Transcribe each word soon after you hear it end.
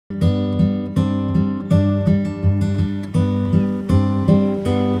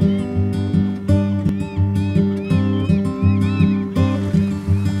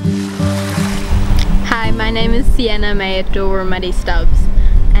My name is Siena Mayutu Wurmarri Stubbs,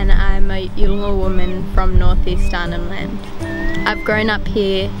 and I'm a Yolngu woman from North-East Arnhem Land. I've grown up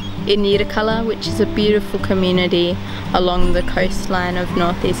here in Yirrkala, which is a beautiful community along the coastline of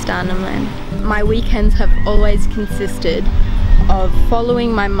North-East Arnhem Land. My weekends have always consisted of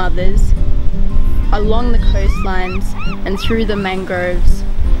following my mothers along the coastlines and through the mangroves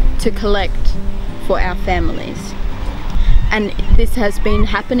to collect for our families. And this has been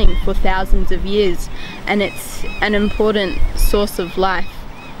happening for thousands of years, and it's an important source of life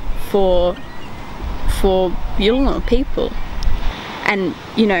for Yolngu people. And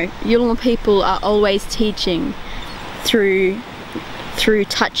you know, Yolngu people are always teaching through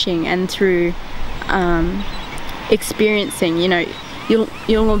touching and through experiencing. You know,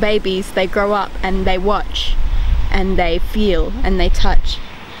 Yolngu babies, they grow up and they watch and they feel and they touch,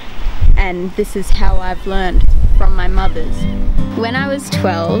 and this is how I've learned from my mothers. When I was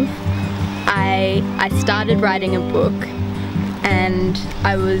 12, I started writing a book, and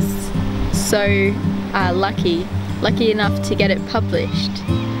I was so lucky enough to get it published.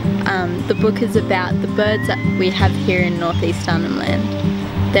 The book is about the birds that we have here in North-East Arnhem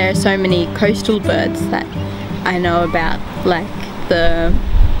Land. There are so many coastal birds that I know about, like the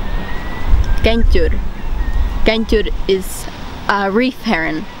gaintur. Gaintur is a reef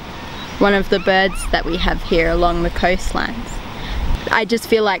heron, one of the birds that we have here along the coastlines. I just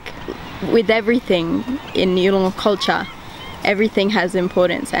feel like with everything in Yolngu culture, everything has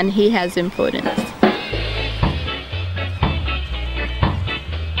importance, and he has importance.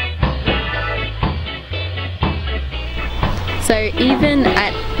 So even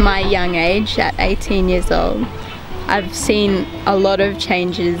at my young age, at 18 years old, I've seen a lot of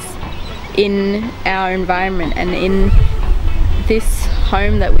changes in our environment and in this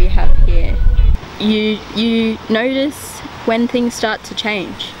home that we have here. You notice when things start to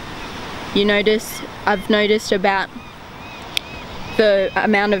change. I've noticed about the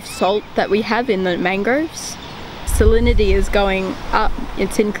amount of salt that we have in the mangroves. Salinity is going up,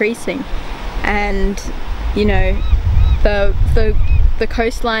 it's increasing. And you know, the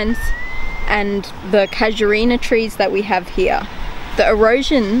coastlines and the casuarina trees that we have here, the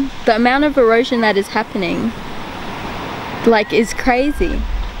erosion, the amount of erosion that is happening, like, is crazy.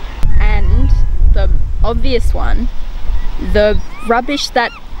 And the obvious one, the rubbish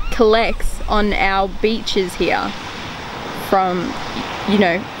that collects on our beaches here from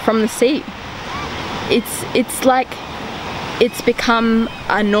the sea. It's like it's become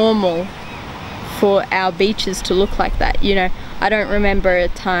a normal for our beaches to look like that. You know, I don't remember a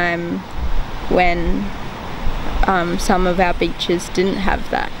time when some of our beaches didn't have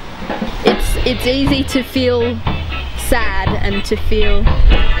that. It's easy to feel sad and to feel,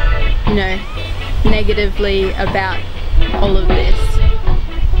 you know, negatively about all of this,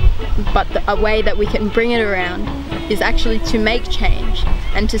 but a way that we can bring it around is actually to make change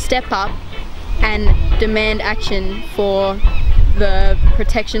and to step up and demand action for the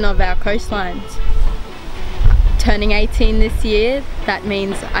protection of our coastlines. Turning 18 this year, that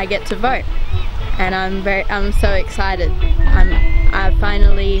means I get to vote, and I'm so excited. I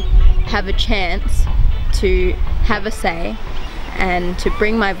finally have a chance to have a say and to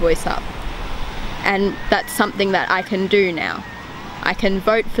bring my voice up, and that's something that I can do now. I can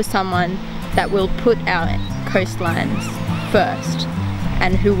vote for someone that will put our coastlines first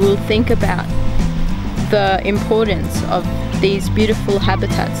and who will think about the importance of these beautiful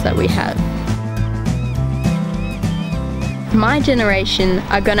habitats that we have. My generation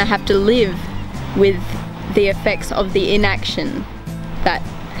are gonna have to live with the effects of the inaction that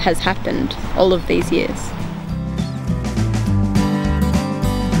has happened all of these years.